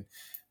teaching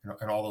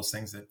and all those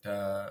things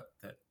that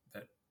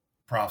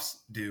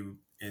profs do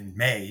in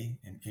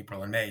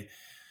April and May.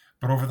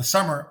 But over the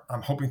summer,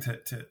 I'm hoping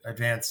to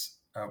advance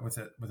with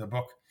a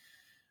book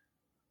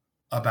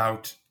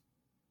about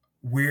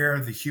where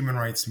the human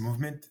rights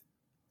movement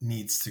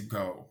needs to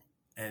go.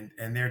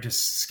 And they're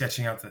just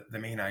sketching out the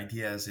main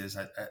ideas.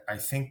 I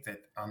think that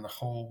on the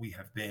whole, we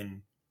have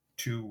been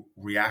too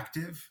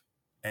reactive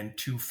and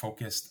too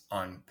focused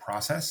on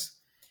process,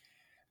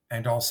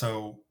 and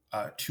also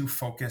too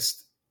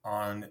focused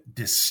on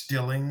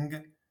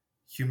distilling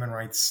human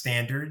rights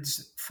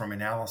standards from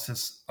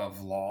analysis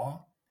of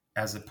law,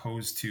 as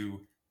opposed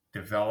to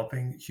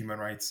developing human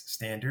rights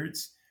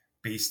standards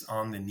based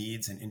on the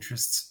needs and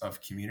interests of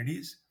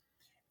communities.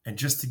 And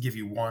just to give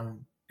you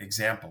one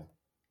example,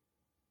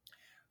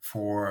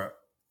 for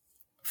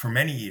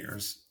many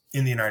years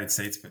in the United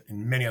States, but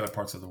in many other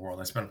parts of the world,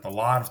 I spent a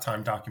lot of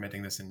time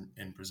documenting this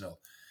in Brazil.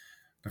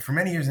 But for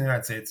many years in the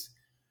United States,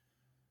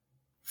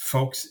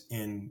 folks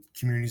in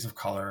communities of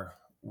color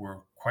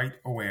were quite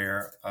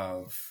aware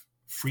of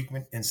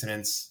frequent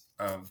incidents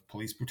of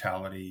police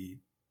brutality,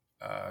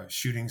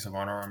 shootings of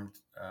unarmed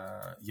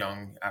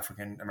young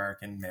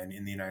African-American men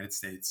in the United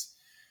States.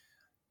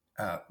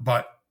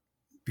 But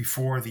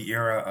before the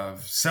era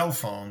of cell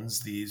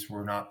phones, these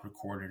were not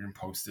recorded and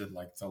posted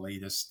like the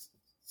latest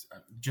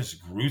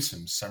just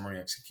gruesome summary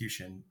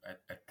execution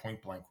at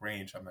point blank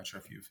range. I'm not sure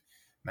if you've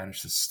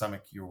managed to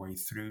stomach your way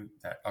through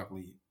that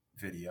ugly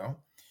video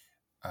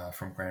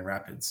from Grand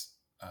Rapids,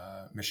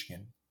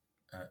 Michigan,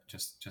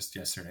 just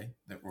yesterday,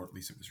 or at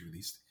least it was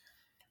released.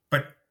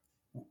 But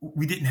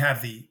we didn't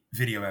have the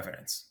video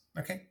evidence,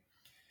 okay?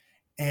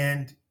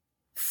 And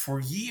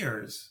for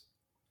years,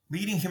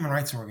 leading human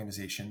rights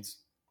organizations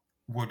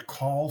would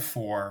call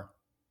for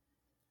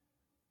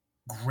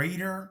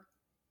greater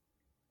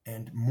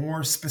and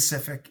more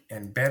specific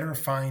and better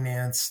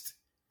financed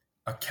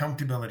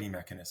accountability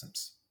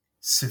mechanisms.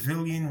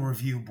 Civilian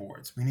review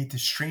boards. We need to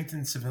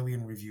strengthen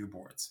civilian review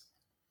boards,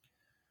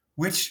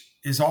 which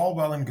is all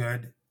well and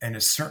good and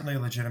is certainly a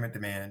legitimate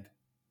demand.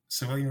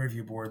 Civilian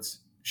review boards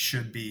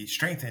should be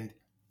strengthened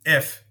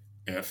if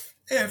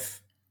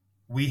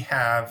we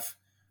have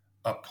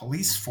a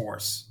police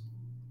force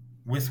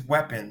with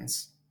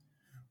weapons,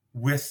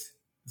 with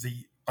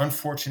the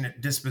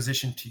unfortunate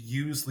disposition to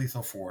use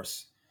lethal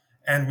force,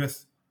 and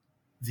with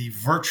the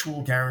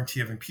virtual guarantee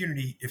of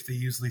impunity if they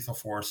use lethal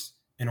force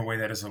in a way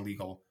that is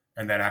illegal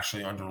and that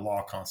actually under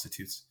law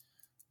constitutes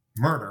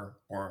murder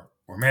or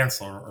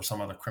manslaughter or some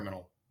other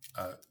criminal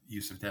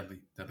use of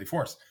deadly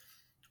force.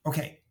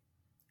 Okay.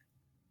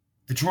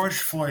 The George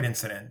Floyd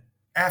incident,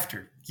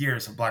 after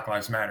years of Black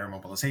Lives Matter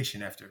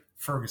mobilization, after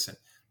Ferguson,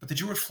 but the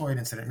George Floyd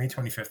incident, May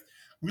 25th,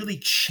 really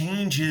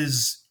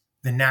changes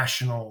the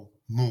national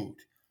mood.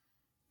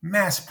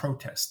 Mass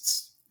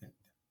protests,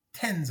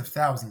 tens of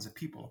thousands of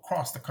people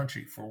across the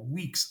country for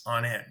weeks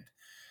on end.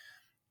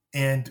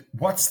 And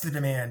what's the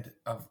demand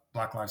of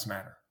Black Lives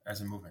Matter as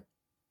a movement?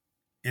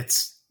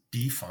 It's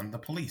defund the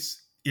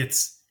police.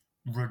 It's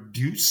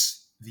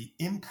reduce the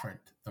imprint,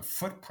 the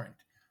footprint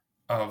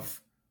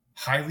of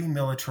highly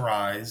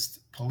militarized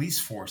police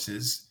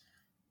forces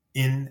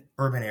in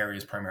urban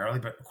areas primarily,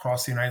 but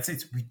across the United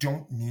States. We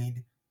don't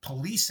need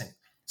policing.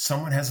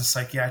 Someone has a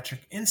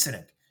psychiatric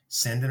incident,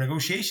 send a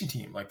negotiation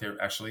team, like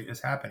there actually is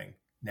happening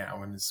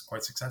now and is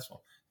quite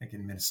successful. I think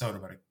in Minnesota,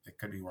 but it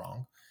could be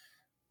wrong.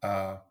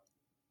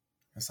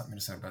 It's not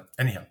Minnesota, but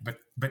anyhow, but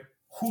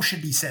who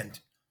should be sent?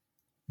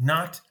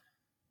 Not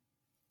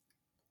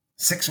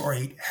 6 or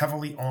 8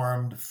 heavily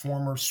armed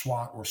former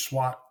SWAT or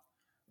SWAT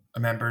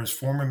members,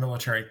 former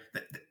military.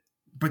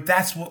 But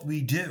that's what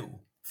we do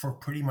for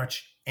pretty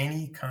much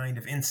any kind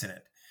of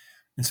incident.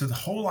 And so the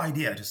whole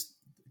idea just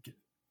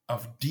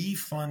of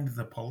defund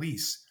the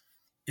police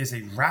is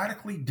a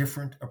radically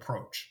different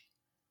approach.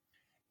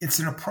 It's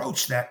an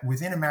approach that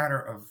within a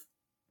matter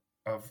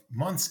of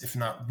months, if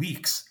not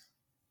weeks,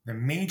 the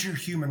major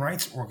human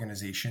rights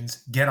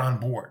organizations get on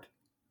board.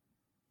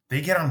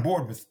 They get on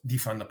board with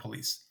defund the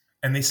police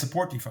and they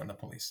support defund the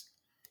police.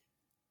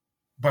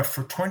 But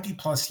for 20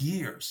 plus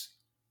years,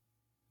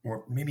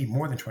 or maybe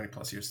more than 20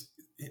 plus years,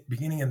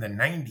 beginning in the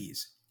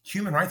 90s,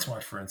 Human Rights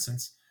Watch, for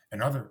instance,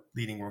 and other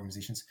leading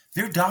organizations,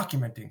 they're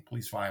documenting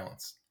police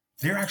violence.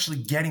 They're actually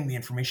getting the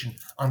information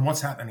on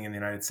what's happening in the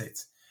United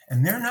States.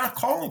 And they're not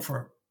calling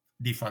for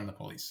defund the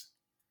police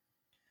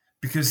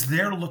because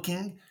they're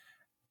looking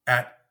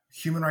at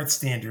human rights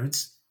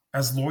standards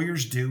as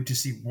lawyers do to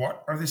see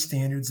what are the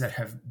standards that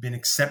have been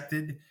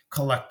accepted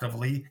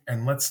collectively,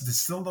 and let's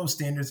distill those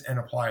standards and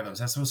apply those.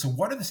 So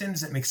what are the standards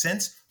that make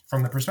sense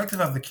from the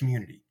perspective of the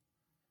community?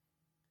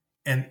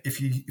 And if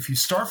you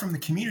start from the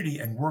community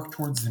and work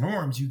towards the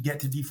norms, you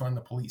get to defund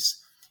the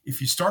police. If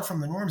you start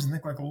from the norms and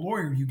think like a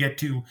lawyer, you get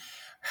to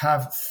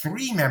have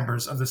 3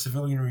 members of the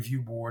Civilian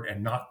Review Board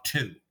and not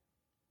 2.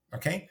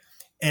 Okay?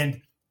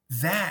 And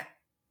that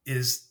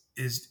is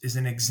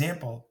an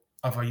example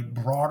of a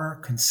broader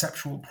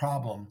conceptual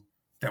problem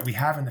that we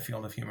have in the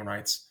field of human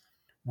rights,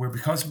 where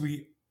because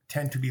we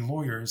tend to be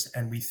lawyers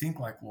and we think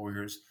like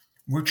lawyers,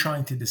 we're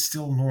trying to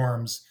distill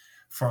norms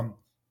from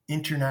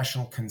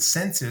international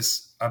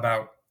consensus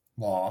about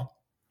law,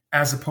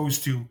 as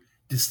opposed to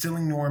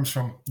distilling norms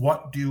from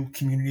what do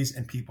communities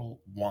and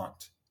people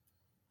want.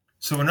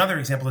 So another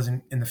example is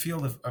in the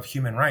field of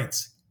human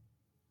rights.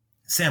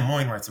 Sam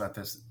Moyn writes about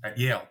this at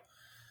Yale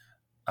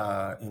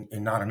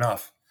in Not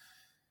Enough.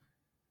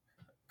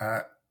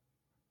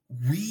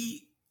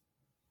 We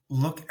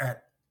look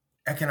at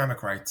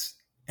economic rights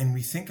and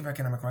we think of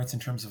economic rights in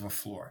terms of a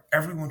floor.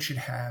 Everyone should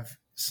have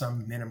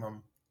some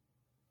minimum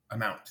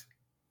amount.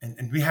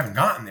 And we haven't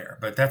gotten there,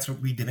 but that's what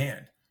we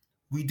demand.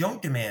 We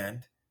don't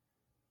demand,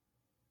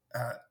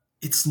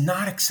 it's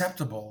not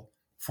acceptable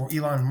for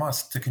Elon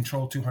Musk to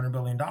control $200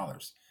 billion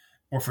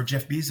or for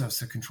Jeff Bezos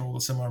to control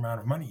a similar amount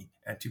of money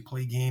and to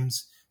play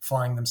games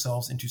flying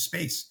themselves into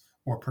space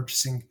or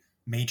purchasing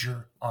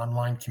major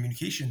online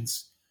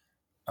communications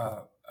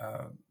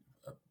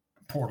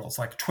portals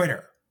like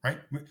Twitter, right?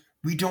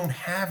 We don't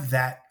have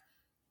that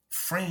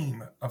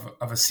frame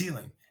of a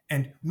ceiling.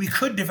 And we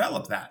could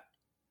develop that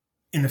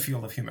in the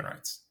field of human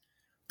rights.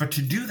 But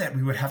to do that,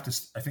 we would have to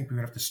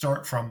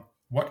start from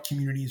what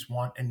communities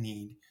want and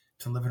need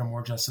to live in a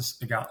more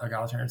just,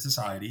 egalitarian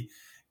society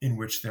in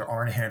which there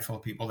aren't a handful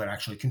of people that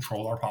actually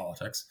control our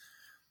politics.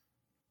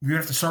 We would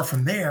have to start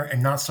from there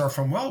and not start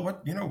from,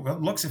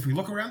 if we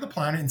look around the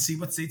planet and see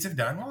what states have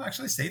done, well,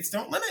 actually states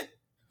don't limit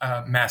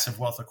massive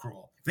wealth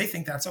accrual. They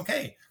think that's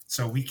okay.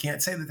 So we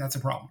can't say that that's a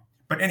problem.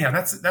 But anyhow,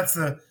 that's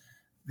the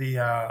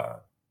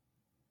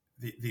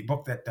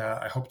book that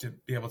I hope to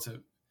be able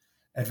to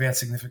advance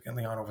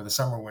significantly on over the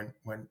summer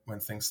when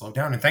things slow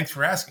down. And thanks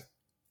for asking.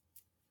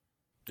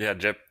 Yeah,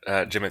 Jim,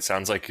 it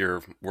sounds like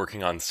you're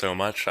working on so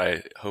much.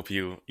 I hope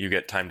you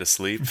get time to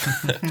sleep.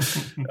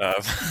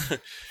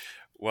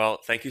 Well,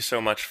 thank you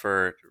so much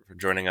for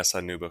joining us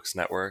on New Books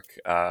Network.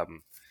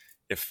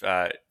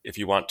 If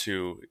you want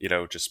to,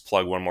 just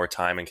plug one more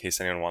time in case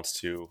anyone wants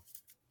to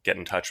get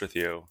in touch with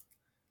you,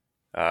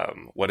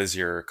 what is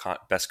your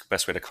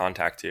best way to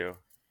contact you?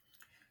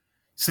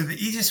 So the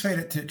easiest way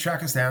to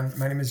track us down,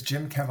 my name is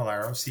Jim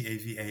Cavallaro,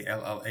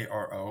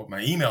 Cavallaro.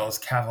 My email is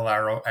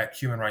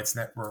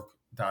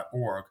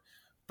cavallaro@humanrightsnetwork.org.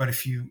 But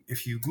if you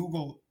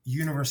Google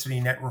University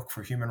Network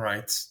for Human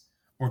Rights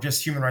or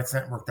just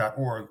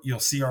humanrightsnetwork.org, you'll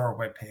see our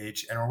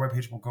webpage, and our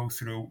webpage will go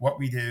through what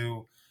we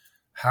do,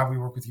 how we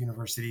work with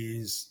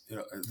universities.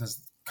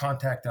 There's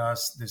contact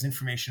us. There's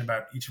information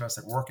about each of us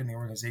that work in the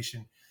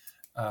organization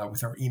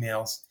with our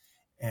emails.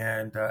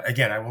 And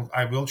again,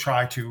 I will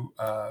try to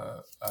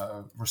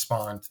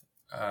respond,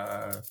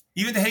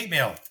 even to hate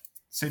mail.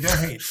 So don't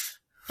hate.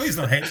 Please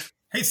don't hate.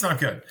 Hate's not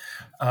good.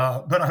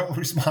 But I will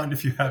respond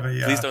if you have a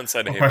Please don't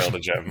send a hate mail to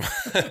Jim.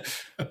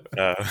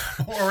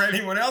 Or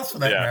anyone else for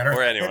that matter.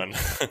 Or anyone.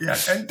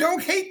 And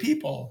don't hate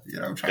people.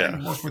 Try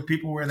to work with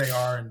people where they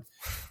are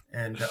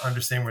and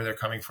understand where they're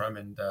coming from.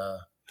 And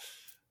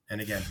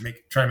again,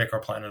 try and make our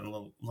planet a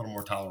little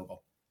more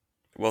tolerable.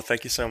 Well,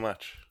 thank you so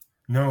much.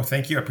 No,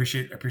 thank you. I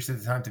appreciate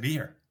the time to be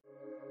here.